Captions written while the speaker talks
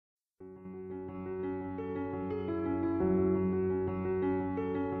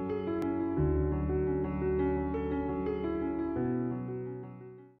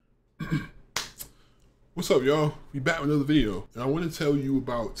What's up, y'all? We back with another video, and I want to tell you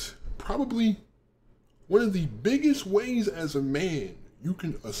about probably one of the biggest ways as a man you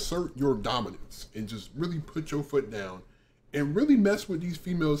can assert your dominance and just really put your foot down and really mess with these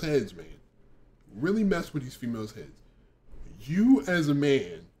females' heads, man. Really mess with these females' heads. You as a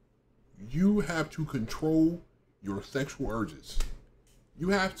man, you have to control your sexual urges. You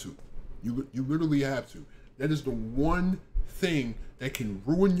have to. You literally have to. That is the one thing that can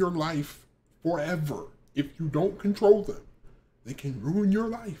ruin your life forever. If you don't control them, they can ruin your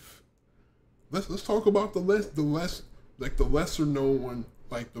life. Let's talk about the lesser known one,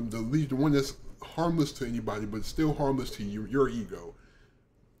 like the one that's harmless to anybody, but still harmless to you, your ego.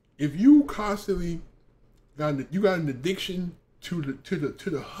 If you constantly got an addiction to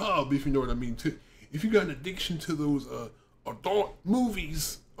the hub, if you know what I mean, if you got an addiction to those adult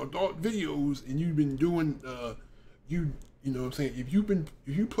movies, adult videos, and you've been doing you know what I'm saying, if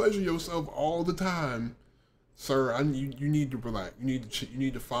you pleasure yourself all the time, sir, you need to relax. You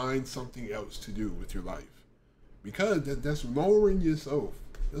need to find something else to do with your life, because that's lowering yourself.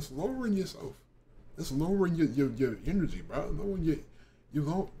 That's lowering yourself. That's lowering your energy, bro. Lowering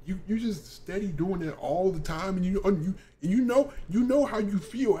you just steady doing that all the time, and you know how you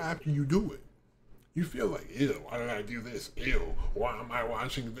feel after you do it. You feel like, ew, why did I do this? Ew, why am I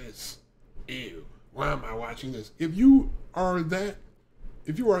watching this? Ew, why am I watching this? If you are that,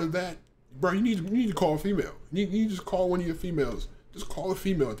 bro, you need to call a female. You need to just call one of your females. Just call a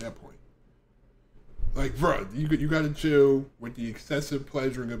female at that point. Like, bro, you got to chill with the excessive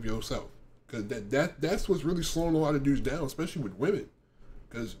pleasuring of yourself, because that's what's really slowing a lot of dudes down, especially with women.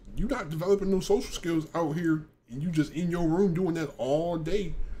 Because you're not developing those social skills out here, and you just in your room doing that all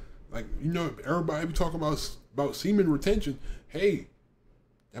day. Like, you know, everybody be talking about semen retention. Hey,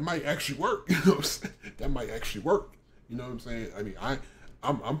 that might actually work. You know what I'm saying? That might actually work. You know what I'm saying? I mean,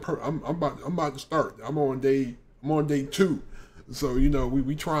 I'm about to start. I'm on day 2. So, you know,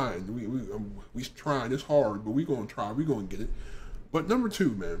 we trying. We trying. It's hard, but we gonna try. We gonna get it. But number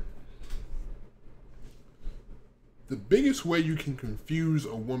 2, man. The biggest way you can confuse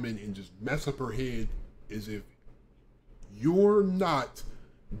a woman and just mess up her head is if you're not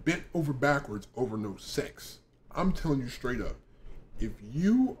bent over backwards over no sex. I'm telling you straight up. If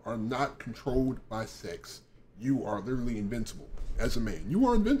you are not controlled by sex, you are literally invincible. As a man, you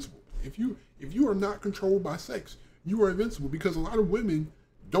are invincible. If you are not controlled by sex, you are invincible, because a lot of women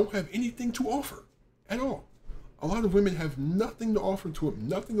don't have anything to offer at all. A lot of women have nothing to offer to him,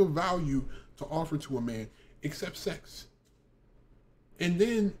 nothing of value to offer to a man except sex. And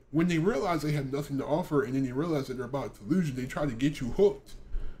then when they realize they have nothing to offer, and then they realize that they're about to lose you, they try to get you hooked.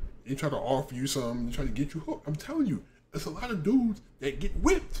 They try to offer you something, they try to get you hooked. I'm telling you, there's a lot of dudes that get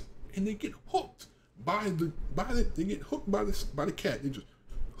whipped and they get hooked they get hooked by the cat. They just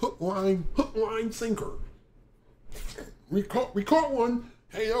hook, line, sinker. We caught one.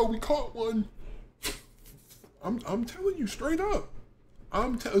 Hey yo, we caught one. I'm telling you straight up.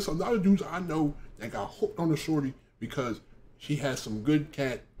 It's a lot of dudes I know that got hooked on a shorty because she has some good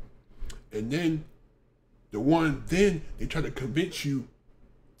cat, and then they try to convince you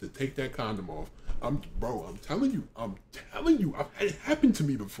to take that condom off. I'm telling you, I've had it happen to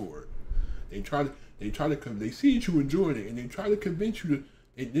me before. They see that you enjoying it, and they try to convince you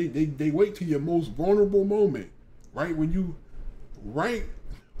to. They wait till your most vulnerable moment, right when you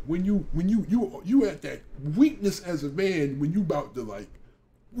at that weakness as a man, when you about to like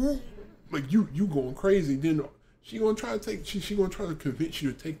you going crazy. Then she gonna try to convince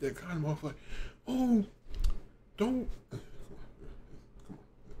you to take that condom off. Like, oh, don't.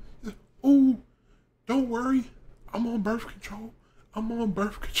 Oh, don't worry, I'm on birth control.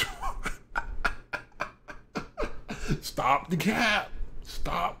 Stop the cap.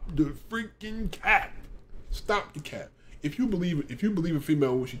 Stop the freaking cap. Stop the cap. If you believe a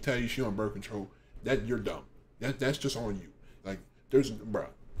female when she tell you she on birth control, that you're dumb. That's just on you. Like,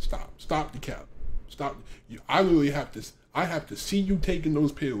 stop the cap. Stop. I literally have to see you taking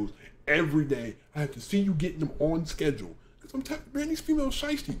those pills every day. I have to see you getting them on schedule. Cause I'm telling you, man, these females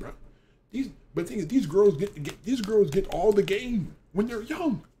shiesty, bro. But the thing is, these girls get all the game when they're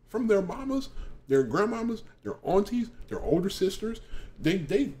young, from their mamas, their grandmamas, their aunties, their older sisters.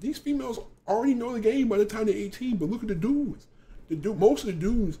 These females already know the game by the time they're 18. But look at the dudes. Most of the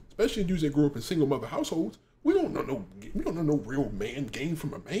dudes, especially the dudes that grew up in single mother households, we don't know no real man game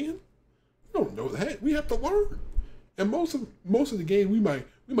from a man. We don't know that. We have to learn. And most of the game we might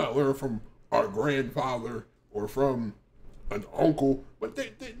learn from our grandfather or from an uncle, but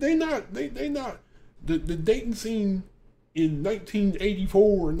they not the dating scene in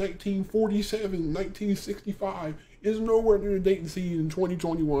 1984, 1947, 1965 is nowhere near the dating scene in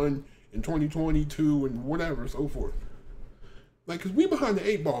 2021 in 2022 and whatever, so forth. Like, cause we behind the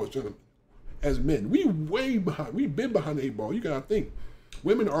eight balls, gentlemen. As men, we way behind. We've been behind the eight ball. You gotta think,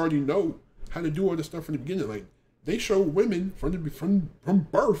 women already know how to do all this stuff from the beginning. Like, they show women from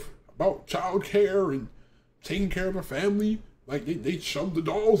birth about child care and taking care of a family. Like, they shove the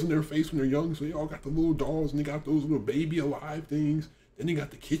dolls in their face when they're young, so they all got the little dolls, and they got those little baby alive things. Then they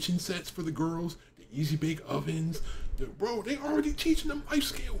got the kitchen sets for the girls, the easy bake ovens. Bro, they already teaching them life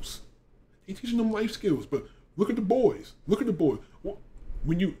skills. They teaching them life skills. But look at the boys. Look at the boys.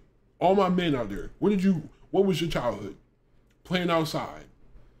 When you, all my men out there, what was your childhood? Playing outside,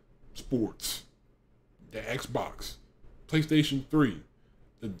 sports, the Xbox, PlayStation 3,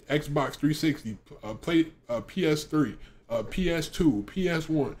 the Xbox 360, PS3, PS2,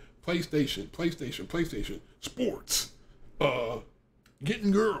 PS1, PlayStation, sports,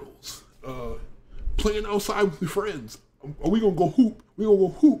 getting girls, playing outside with your friends. Are we gonna go hoop? We gonna go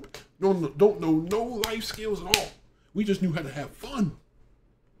hoop. Don't know no life skills at all. We just knew how to have fun.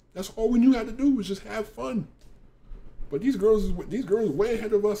 That's all we knew how to do was just have fun. But these girls are way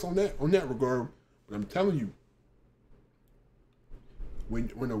ahead of us on that regard. But I'm telling you,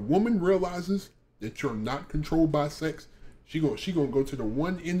 when a woman realizes that you're not controlled by sex, she gonna go to the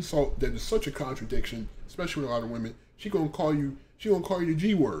one insult that is such a contradiction, especially with a lot of women. She gonna call you the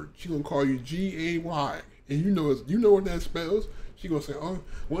G word. She gonna call you GAY, and you know what that spells. She gonna say, "Oh,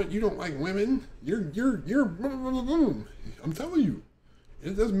 what? You don't like women? You're." I'm telling you,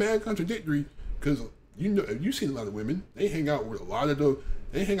 that's mad contradictory because you've seen a lot of women. They hang out with a lot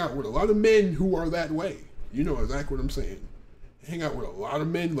of men who are that way. You know exactly what I'm saying. They hang out with a lot of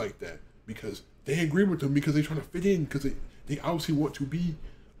men like that because they agree with them because they're trying to fit in because they obviously want to be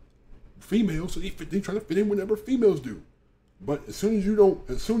female, so they trying to fit in whenever females do. But as soon as you don't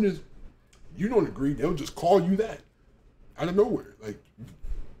agree, they'll just call you that out of nowhere. Like,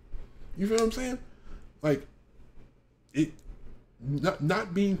 you feel what I'm saying? Like,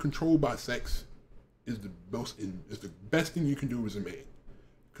 not being controlled by sex is the best thing you can do as a man.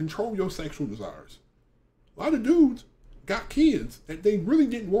 Control your sexual desires. A lot of dudes got kids that they really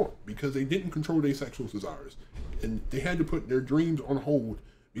didn't want because they didn't control their sexual desires, and they had to put their dreams on hold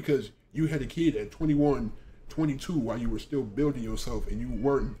because you had a kid at 21, 22 while you were still building yourself, and you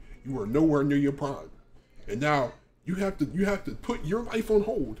were nowhere near your prime, and now you have to put your life on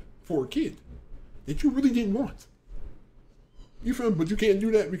hold for a kid that you really didn't want. You feel me? But you can't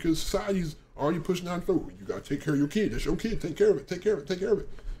do that because society's already pushing down through. You gotta take care of your kid. That's your kid. Take care of it. Take care of it. Take care of it.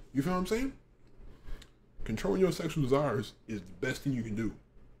 You feel what I'm saying? Controlling your sexual desires is the best thing you can do.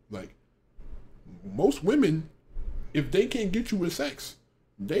 Like, most women, if they can't get you with sex,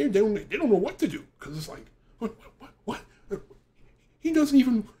 they don't know what to do because it's like, what? He doesn't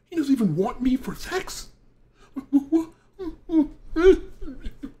even want me for sex.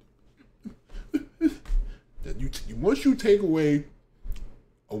 Once you take away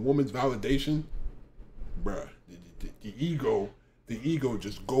a woman's validation, bruh, the ego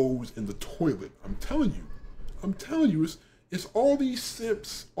just goes in the toilet. I'm telling you, it's all these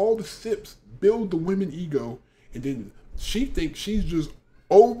simps, all the simps build the women ego, and then she thinks she's just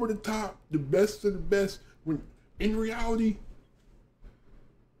over the top, the best of the best, when in reality,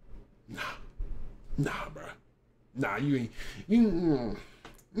 nah, bruh. Nah, you ain't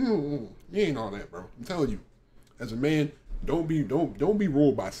all that, bro. I'm telling you. As a man, don't be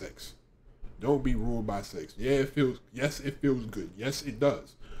ruled by sex. Don't be ruled by sex. Yes, it feels good. Yes, it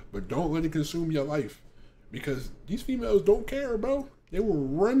does. But don't let it consume your life. Because these females don't care, bro. They will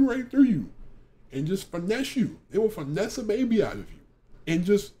run right through you and just finesse you. They will finesse a baby out of you. And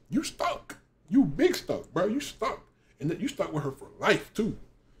just, you stuck. You big stuck, bro. You stuck. And then you stuck with her for life, too.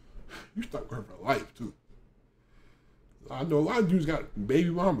 You stuck with her for life, too. I know a lot of dudes got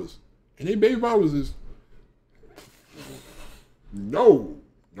baby mamas. And they baby mamas is, no.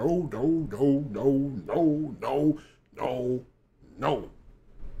 I'm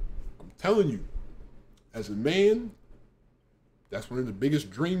telling you, as a man, that's one of the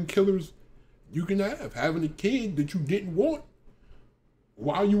biggest dream killers you can have. Having a kid that you didn't want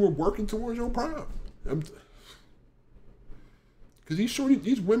while you were working towards your prime. Because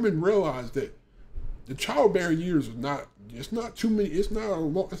these women realize that the childbearing years is not, it's not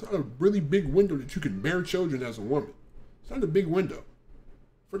a really big window that you can bear children as a woman. It's not a big window.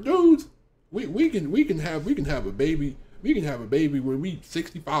 For dudes, we can have a baby. We can have a baby when we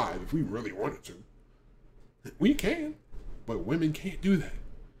 65 if we really wanted to. We can, but women can't do that.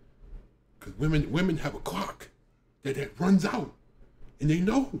 Because women have a clock that runs out, and they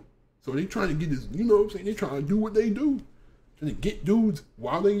know. So they trying to get this, you know what I'm saying? They trying to do what they do. Trying to get dudes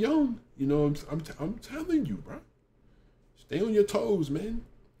while they're young. You know, I'm telling you, bro. Stay on your toes, man.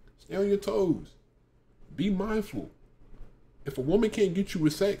 Stay on your toes. Be mindful. If a woman can't get you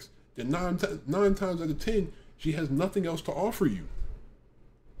with sex, then nine times out of 10, she has nothing else to offer you.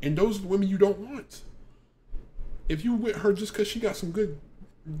 And those are the women you don't want. If you with her just because she got some good,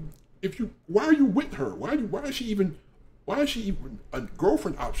 why are you with her? Why is she even a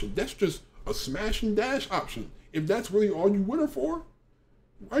girlfriend option? That's just a smash and dash option. If that's really all you with her for,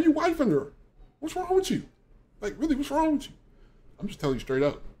 why are you wifing her? What's wrong with you? Like, really, what's wrong with you? I'm just telling you straight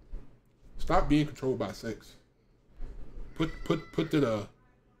up. Stop being controlled by sex. Put the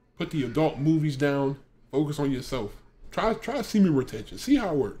adult movies down. Focus on yourself. Try semen retention. See how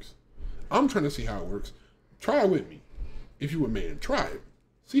it works. I'm trying to see how it works. Try it with me. If you a man, try it.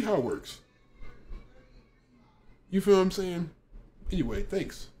 See how it works. You feel what I'm saying? Anyway,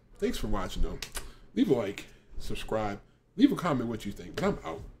 thanks. Thanks for watching though. Leave a like, subscribe, leave a comment what you think. But I'm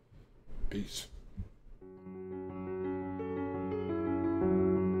out. Peace.